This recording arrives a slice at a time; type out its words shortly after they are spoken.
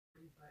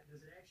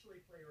Does it actually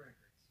play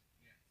records?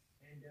 Yes.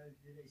 And do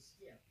they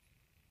skip?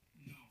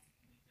 No, it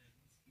doesn't skip.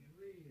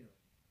 Really?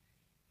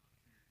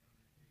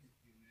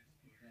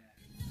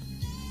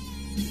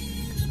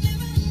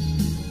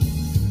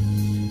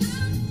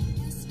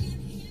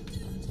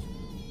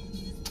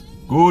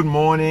 Good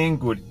morning,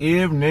 good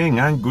evening,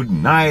 and good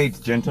night,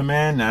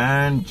 gentlemen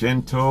and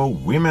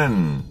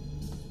gentlewomen.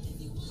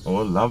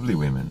 All lovely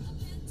women.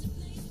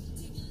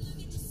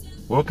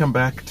 Welcome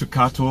back to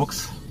Car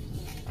Talks.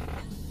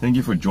 Thank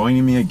you for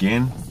joining me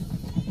again.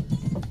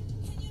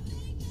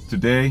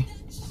 Today,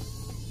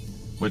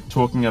 we're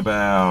talking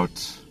about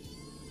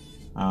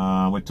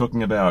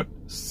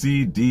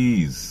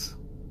CDs,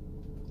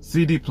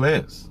 CD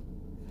players.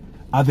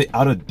 Are they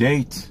out of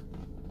date?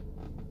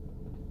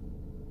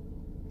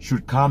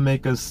 Should car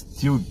makers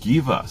still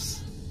give us?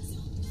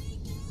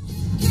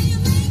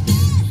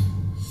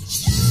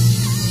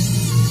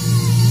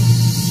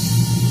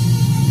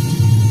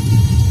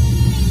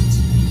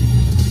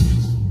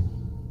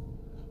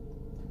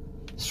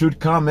 Should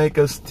car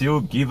makers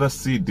still give us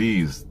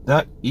CDs?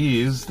 That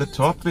is the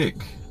topic.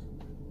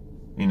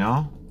 You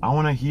know, I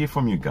want to hear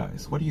from you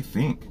guys. What do you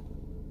think?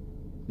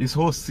 This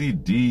whole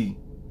CD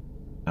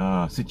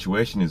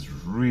situation is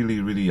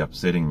really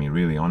upsetting me,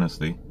 really,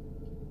 honestly.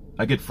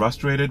 I get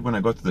frustrated when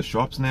I go to the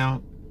shops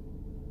now,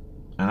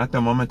 and at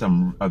the moment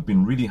I've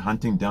been really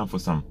hunting down for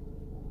some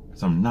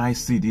nice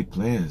CD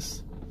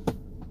players.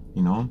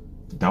 You know,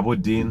 double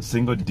DIN,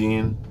 single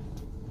DIN,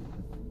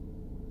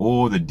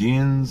 or the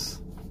DINs.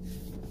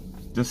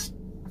 Just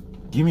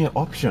give me an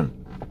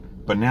option.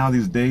 But now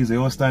these days they're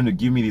all starting to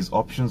give me these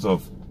options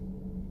of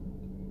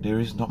there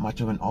is not much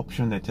of an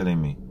option. They're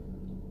telling me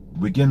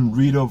we're getting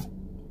rid of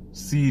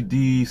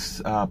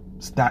CDs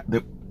stack.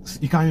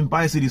 You can't even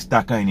buy a CD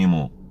stacker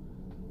anymore.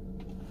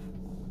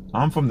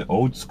 I'm from the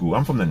old school.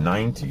 I'm from the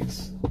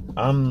 90s.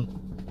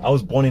 I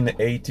was born in the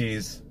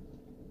 80s.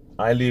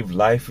 I lived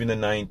life in the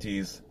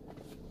 90s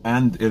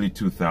and early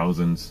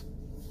 2000s.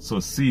 So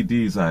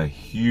CDs are a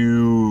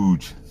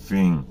huge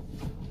thing.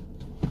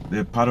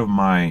 They're part of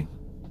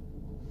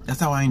that's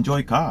how I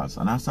enjoy cars,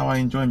 and that's how I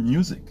enjoy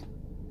music.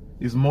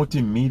 This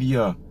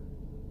multimedia,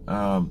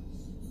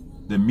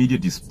 the media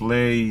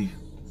display,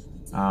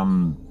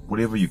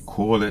 whatever you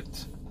call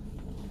it.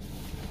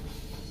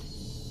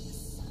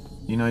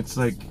 You know, it's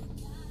like,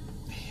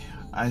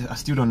 I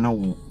still don't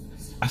know.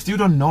 I still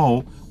don't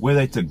know whether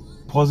it's a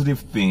positive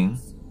thing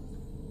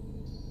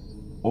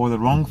or the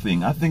wrong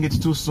thing. I think it's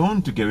too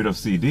soon to get rid of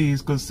CDs,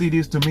 because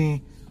CDs to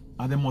me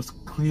are the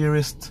most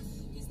clearest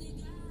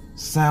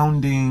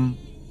sounding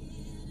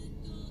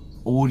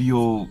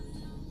audio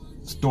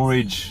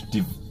storage,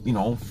 you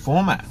know,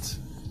 format.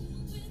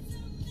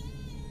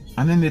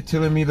 And then they're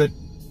telling me that,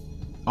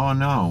 oh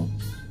no,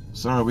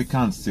 sorry, we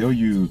can't sell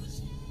you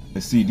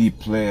a CD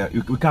player.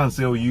 We can't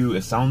sell you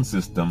a sound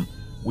system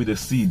with a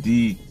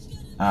CD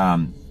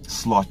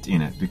slot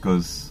in it,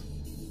 because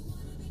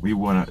we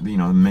want to, you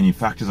know, the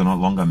manufacturers are no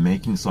longer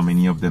making so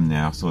many of them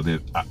now, so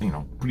they're, you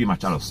know, pretty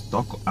much out of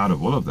stock out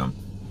of all of them.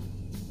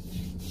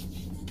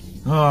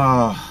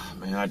 Oh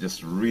man, that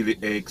just really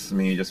aches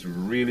me, just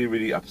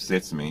really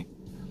upsets me.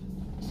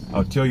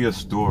 I'll tell you a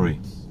story.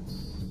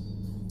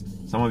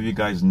 Some of you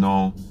guys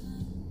know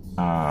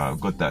I've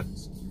got that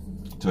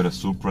Toyota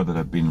Supra that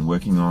I've been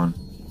working on.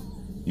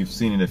 You've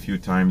seen it a few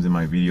times in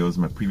my videos,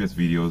 my previous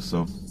videos.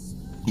 So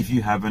if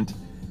you haven't,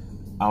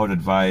 I would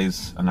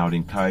advise and I would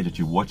encourage that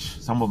you watch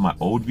some of my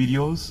old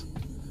videos.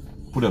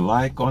 Put a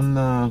like on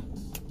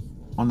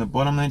the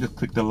bottom line, just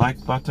click the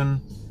like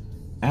button,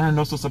 and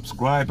also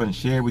subscribe and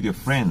share with your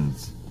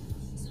friends.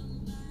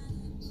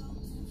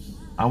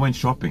 I went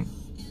shopping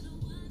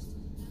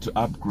to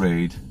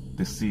upgrade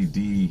the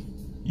CD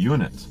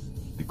unit,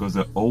 because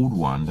the old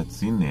one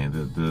that's in there,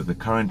 the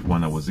current one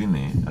that was in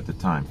there at the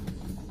time,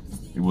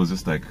 it was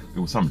just like,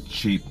 it was some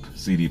cheap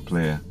CD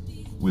player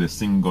with a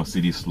single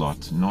CD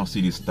slot, no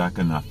CD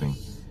stacker, nothing.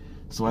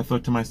 So I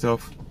thought to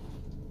myself,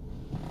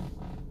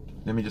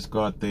 let me just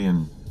go out there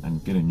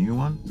and get a new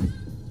one.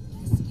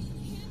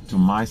 To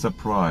my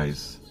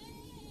surprise,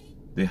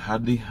 they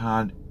hardly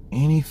had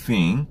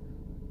anything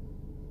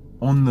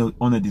on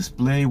the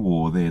display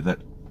wall there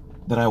that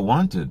I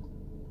wanted.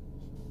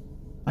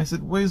 I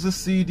said, where's the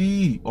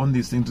CD on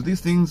these things? Do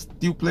these things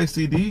still play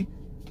CD?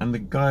 And the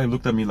guy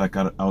looked at me like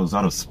I was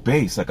out of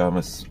space, like I'm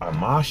a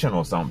Martian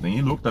or something.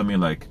 He looked at me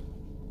like,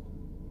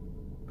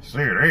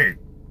 CD?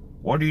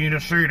 What do you need a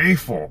CD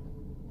for?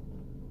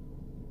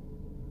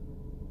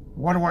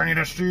 What do I need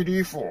a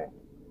CD for?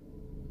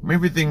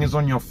 Everything is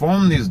on your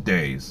phone these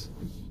days.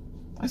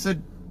 I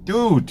said,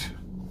 dude,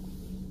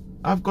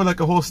 I've got like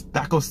a whole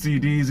stack of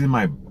CDs in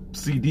my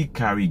CD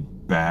carry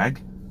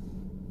bag.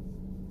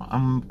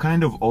 I'm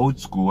kind of old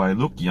school. I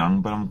look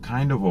young, but I'm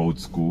kind of old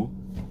school.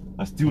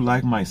 I still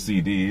like my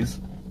CDs.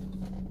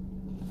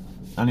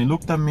 And he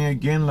looked at me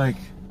again like,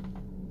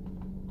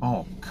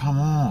 oh, come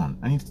on.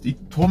 And he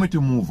told me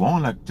to move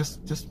on, like,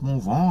 just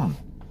move on.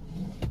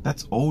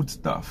 That's old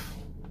stuff.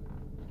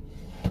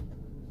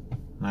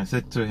 And I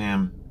said to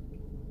him,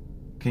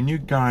 can you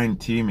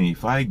guarantee me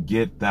if I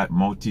get that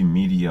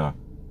multimedia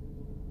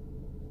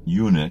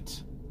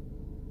unit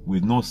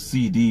with no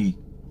CD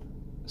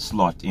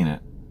slot in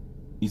it,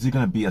 is it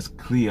going to be as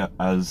clear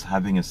as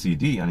having a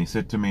CD? And he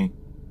said to me,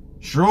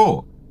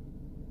 sure,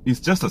 it's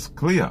just as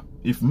clear,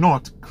 if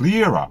not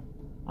clearer.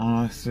 And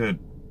I said,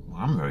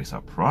 I'm very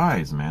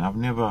surprised, man. I've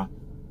never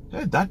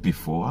heard that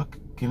before.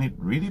 Can it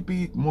really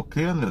be more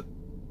clear and the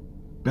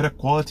better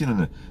quality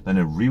than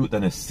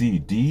a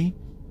CD,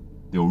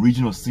 the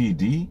original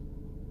CD?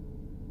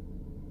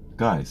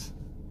 Guys,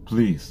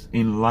 please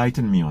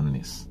enlighten me on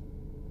this.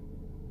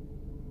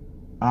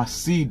 Are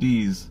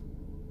CDs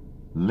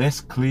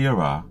less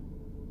clearer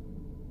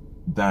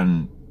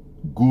than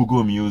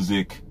Google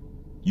Music,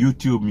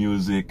 YouTube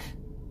Music,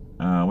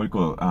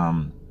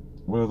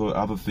 what are the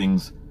other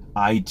things,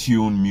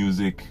 iTunes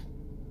Music,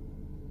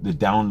 the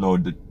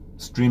download, the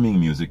streaming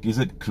music? Is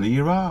it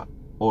clearer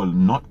or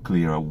not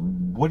clearer?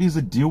 What is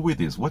the deal with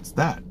this? What's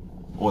that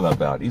all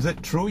about? Is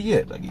that true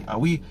yet? Like, are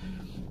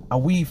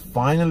we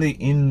finally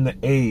in the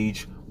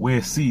age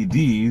where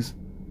CDs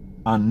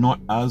are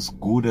not as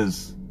good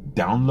as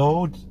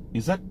download?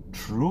 Is that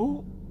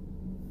true?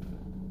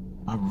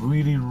 I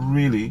really,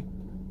 really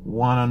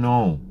want to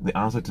know the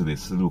answer to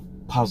this little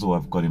puzzle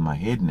I've got in my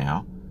head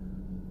now.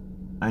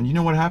 And you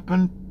know what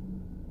happened?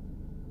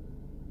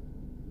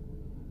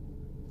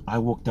 I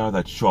walked out of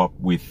that shop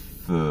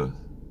with the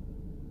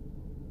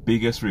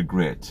biggest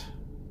regret.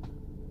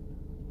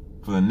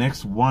 For the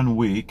next 1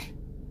 week,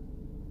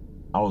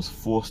 I was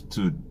forced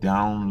to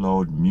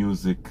download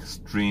music,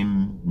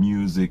 stream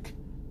music,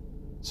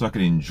 so I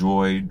could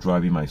enjoy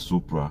driving my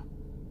Supra.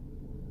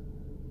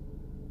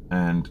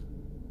 And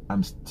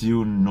I'm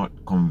still not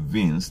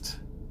convinced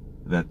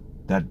that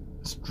that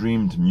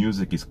streamed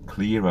music is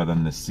clearer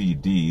than the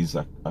CDs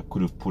I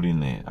could have put in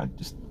there.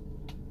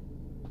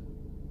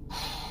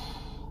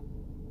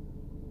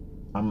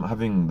 I'm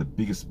having the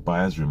biggest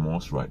buyer's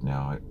remorse right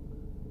now.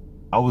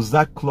 I was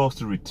that close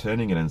to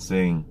returning it and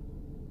saying,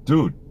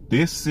 dude,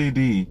 this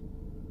CD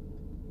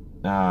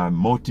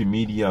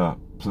multimedia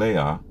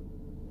player,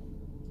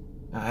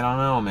 I don't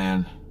know,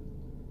 man.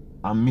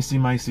 I'm missing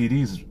my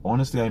CDs.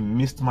 Honestly, I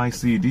missed my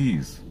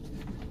CDs.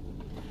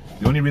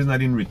 The only reason I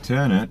didn't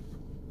return it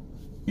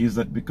is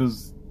that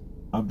because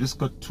I've just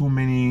got too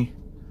many.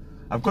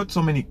 I've got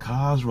so many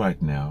cars right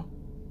now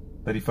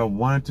that if I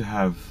wanted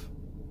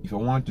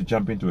to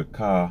jump into a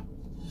car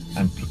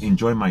and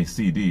enjoy my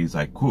CDs,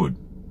 I could.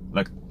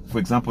 Like, for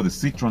example, the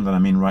Citroen that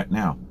I'm in right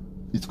now,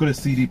 it's got a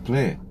CD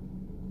player.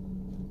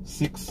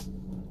 6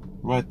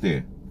 right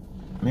there.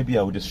 Maybe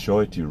I will just show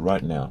it to you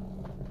right now.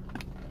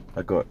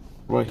 I got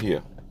right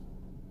here.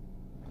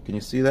 Can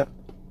you see that?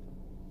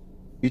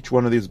 Each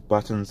one of these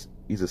buttons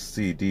is a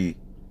CD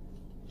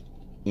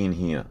in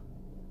here.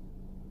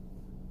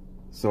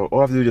 So all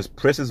I have to do is just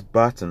press this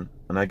button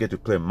and I get to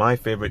play my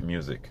favorite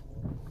music.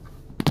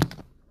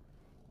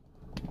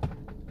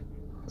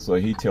 So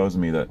he tells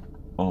me that,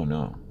 oh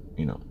no,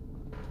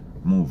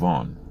 move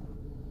on.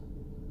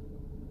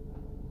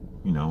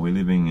 We're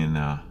living in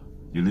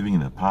you're living in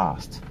the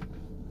past.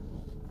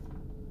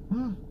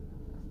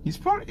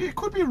 He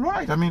could be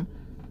right. I mean,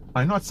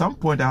 I know at some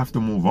point I have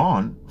to move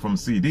on from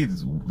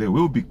CDs. There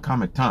will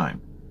become a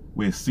time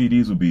where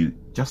CDs will be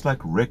just like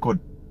records.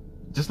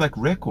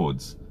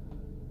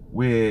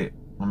 Where,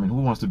 I mean,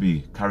 who wants to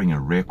be carrying a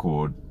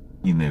record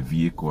in their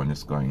vehicle and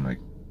just going like,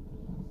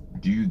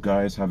 do you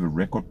guys have a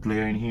record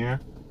player in here?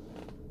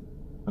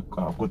 I've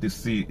got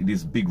this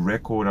big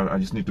record. I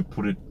just need to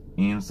put it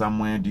in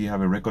somewhere. Do you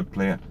have a record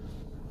player?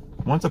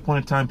 Once upon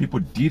a time, people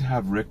did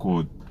have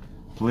record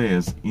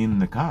players in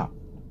the car.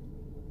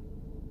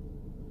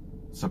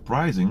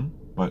 Surprising,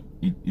 but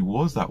it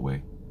was that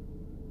way.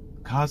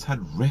 Cars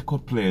had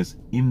record players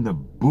in the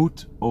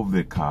boot of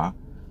the car.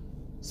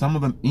 Some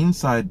of them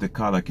inside the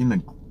car, like in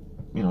the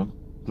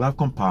glove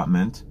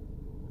compartment.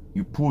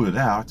 You pull it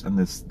out and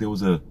there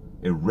was a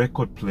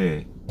record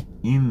player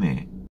in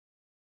there.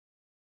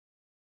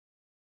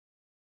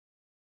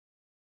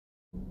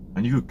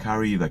 And you could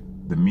carry like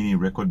the mini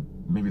record,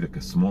 maybe like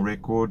a small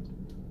record,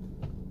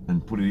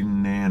 and put it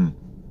in there and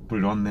put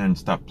it on there and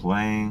start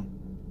playing.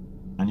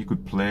 And you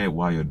could play it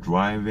while you're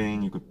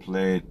driving. You could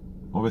play it.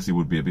 Obviously, it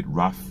would be a bit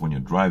rough when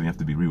you're driving. You have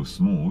to be real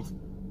smooth.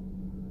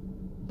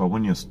 But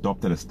when you're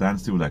stopped at a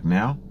standstill like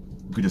now,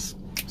 you could just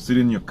sit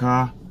in your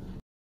car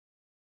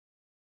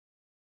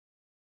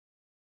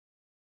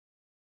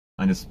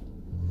and just.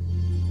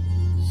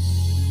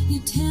 You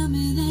tell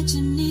me that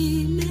you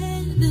need me,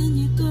 then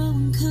you go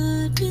and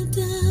cut me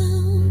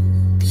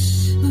down.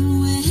 But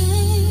wait,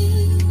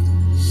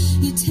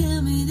 you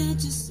tell me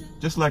that you.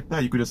 Just like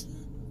that, you could just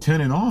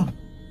turn it on.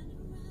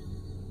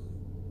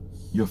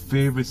 Your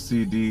favorite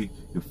CD,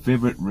 your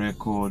favorite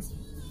record.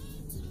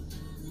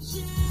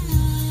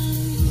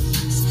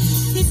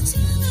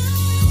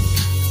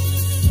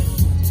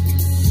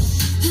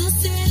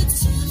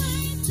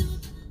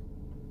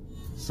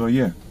 So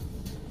yeah.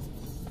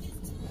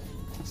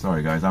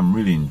 Sorry guys, I'm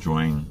really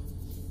enjoying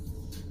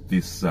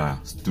this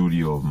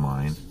studio of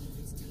mine.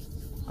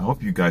 I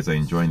hope you guys are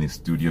enjoying this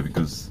studio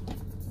because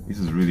this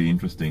is really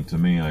interesting to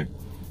me.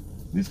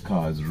 This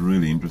car is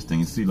really interesting.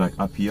 You see, like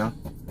up here,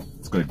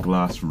 it's got a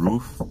glass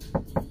roof,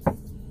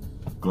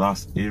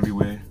 glass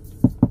everywhere.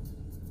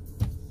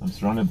 I'm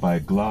surrounded by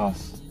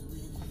glass.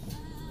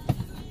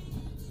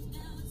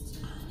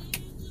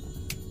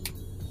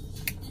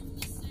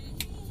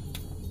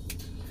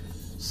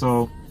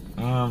 So,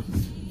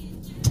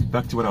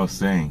 back to what I was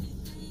saying.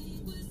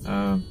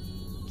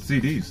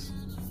 CDs,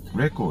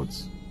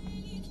 records,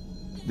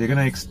 they're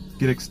gonna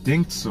get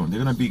extinct soon. They're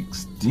gonna be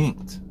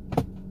extinct,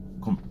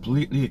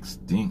 completely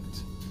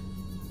extinct.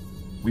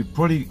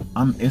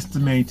 I'm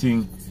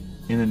estimating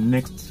in the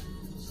next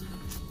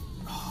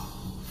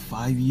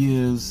 5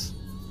 years,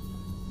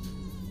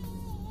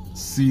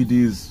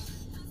 CDs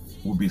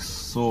will be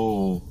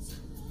so,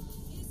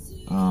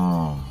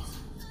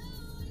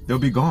 they'll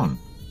be gone.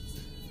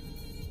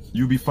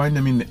 You'll be finding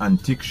them in the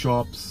antique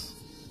shops,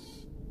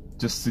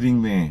 just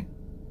sitting there.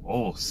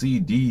 Oh,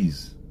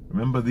 CDs.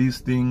 Remember these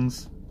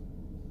things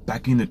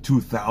back in the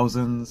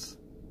 2000s?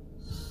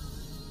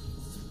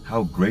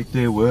 How great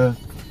they were,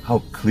 how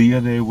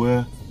clear they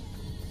were.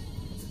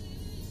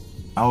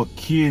 Our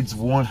kids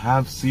won't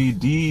have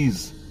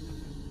CDs.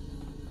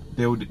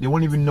 They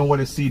won't even know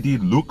what a CD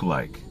look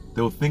like.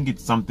 They'll think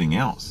it's something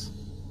else.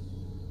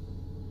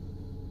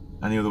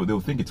 And they'll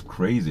think it's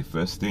crazy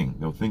first thing.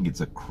 They'll think it's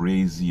the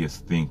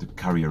craziest thing to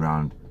carry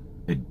around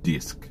a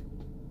disc.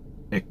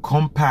 A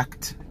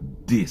compact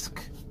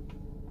disc.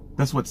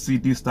 That's what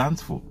CD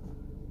stands for.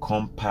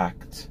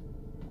 Compact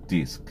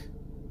disc.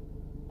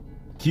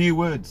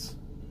 Keywords.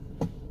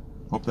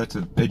 Hope that's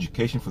an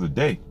education for the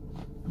day.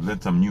 I've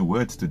learned some new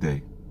words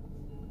today.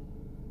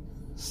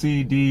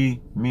 CD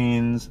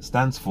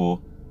stands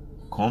for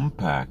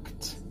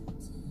compact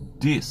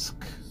disc.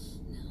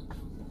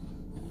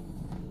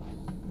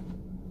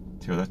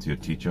 Tell that to your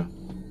teacher,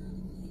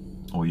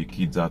 all you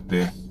kids out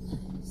there.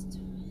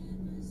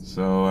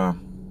 So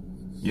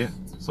yeah,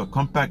 so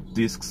compact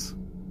discs,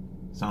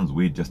 sounds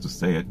weird just to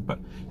say it, but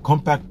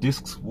compact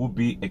discs will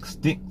be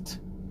extinct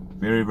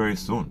very, very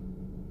soon.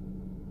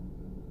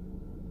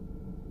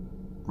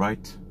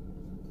 Write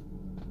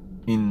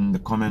in the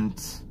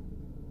comments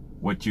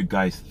what you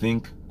guys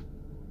think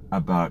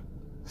about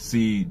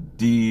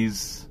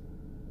CDs,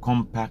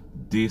 compact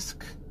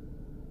disc.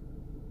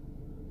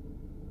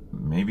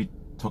 Maybe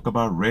talk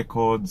about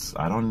records,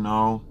 I don't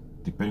know,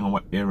 depending on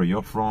what area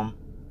you're from.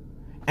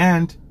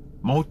 And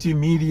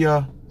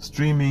multimedia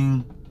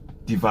streaming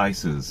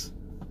devices.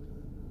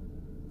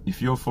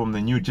 If you're from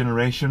the new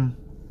generation,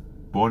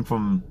 born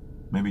from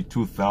maybe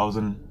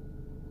 2000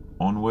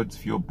 onwards,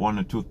 if you're born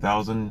in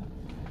 2000,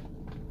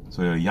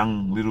 so you're a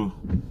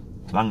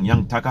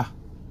young taka,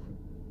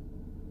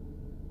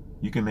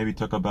 you can maybe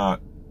talk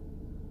about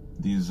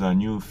these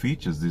new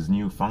features, these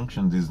new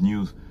functions, these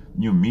new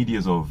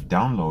medias of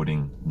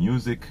downloading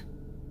music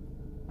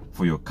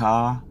for your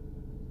car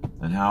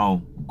and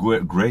how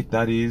great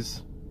that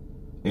is.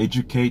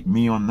 Educate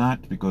me on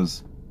that,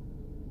 because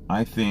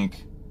I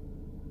think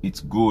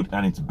it's good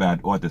and it's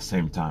bad all at the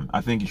same time.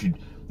 I think you should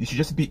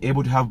just be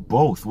able to have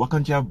both. Why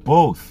can't you have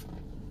both?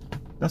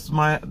 That's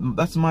my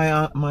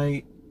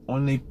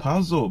only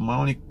puzzle. My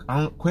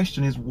only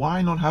question is,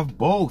 why not have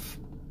both?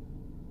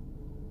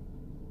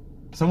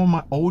 Some of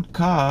my old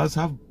cars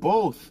have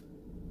both.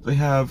 They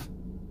have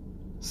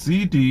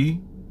CD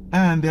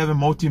and they have a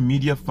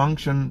multimedia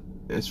function,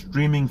 a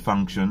streaming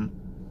function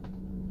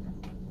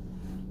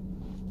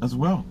as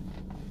well.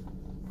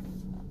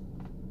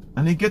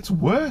 And it gets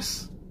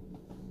worse.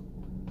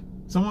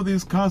 Some of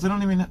these cars, they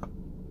don't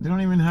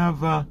even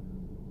have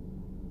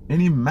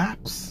any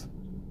maps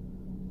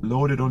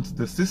loaded onto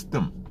the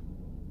system,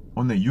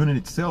 on the unit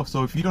itself.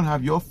 So if you don't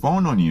have your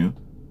phone on you,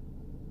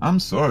 I'm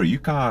sorry, you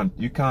can't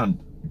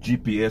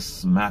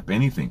GPS map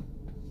anything.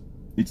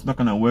 It's not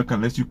gonna work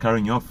unless you're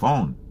carrying your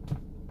phone.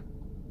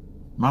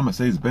 My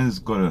Mercedes-Benz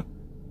got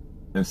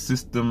a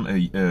system,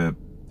 a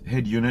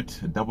head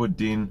unit, a double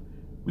DIN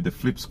with a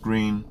flip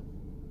screen,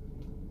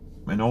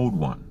 an old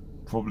one.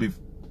 Probably,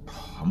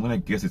 I'm gonna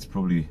guess it's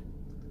probably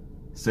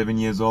 7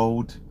 years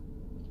old,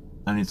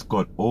 and it's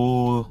got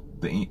all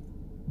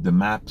the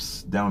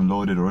maps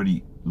downloaded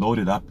already,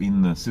 loaded up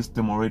in the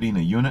system already in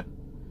a unit.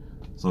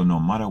 So no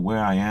matter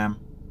where I am,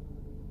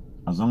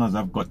 as long as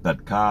I've got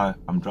that car,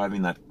 I'm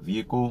driving that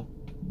vehicle,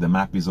 the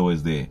map is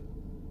always there.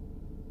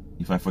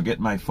 If I forget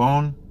my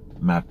phone,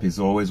 map is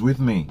always with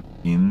me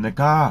in the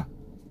car.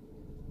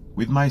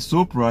 With my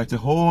Supra, it's a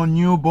whole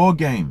new ball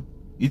game.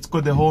 It's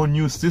got the whole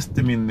new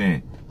system in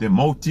there, the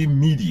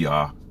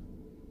multimedia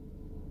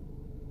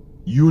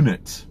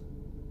unit,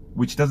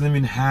 which doesn't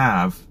even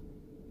have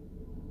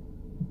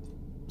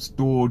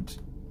stored,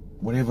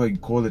 whatever you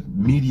call it,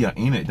 media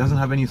in it. It doesn't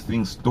have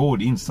anything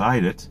stored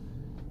inside it.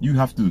 You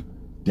have to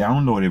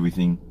download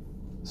everything,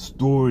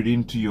 store it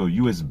into your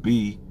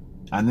USB,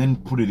 and then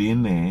put it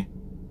in there.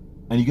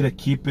 And you gotta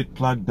keep it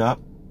plugged up.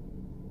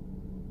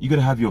 You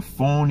gotta have your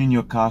phone in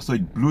your car, so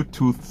it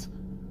Bluetooths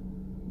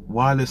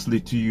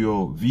wirelessly to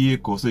your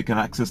vehicle so you can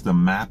access the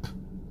map.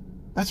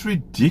 That's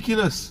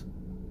ridiculous.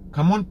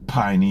 Come on,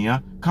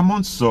 Pioneer. Come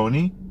on,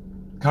 Sony.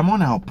 Come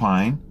on,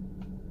 Alpine.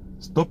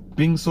 Stop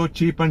being so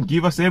cheap and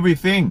give us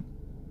everything.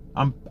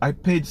 I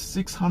paid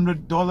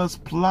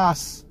 $600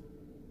 plus,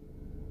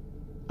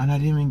 and I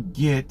didn't even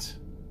get.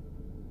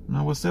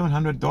 No, it was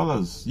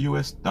 $700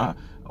 US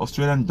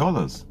Australian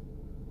dollars,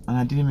 and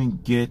I didn't even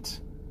get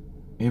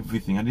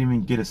everything. I didn't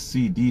even get a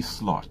CD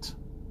slot.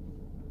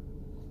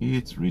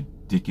 It's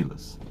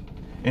ridiculous.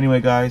 Anyway,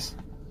 guys,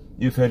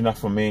 you've heard enough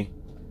from me.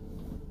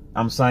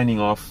 I'm signing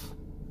off.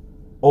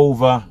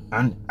 Over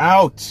and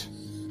out.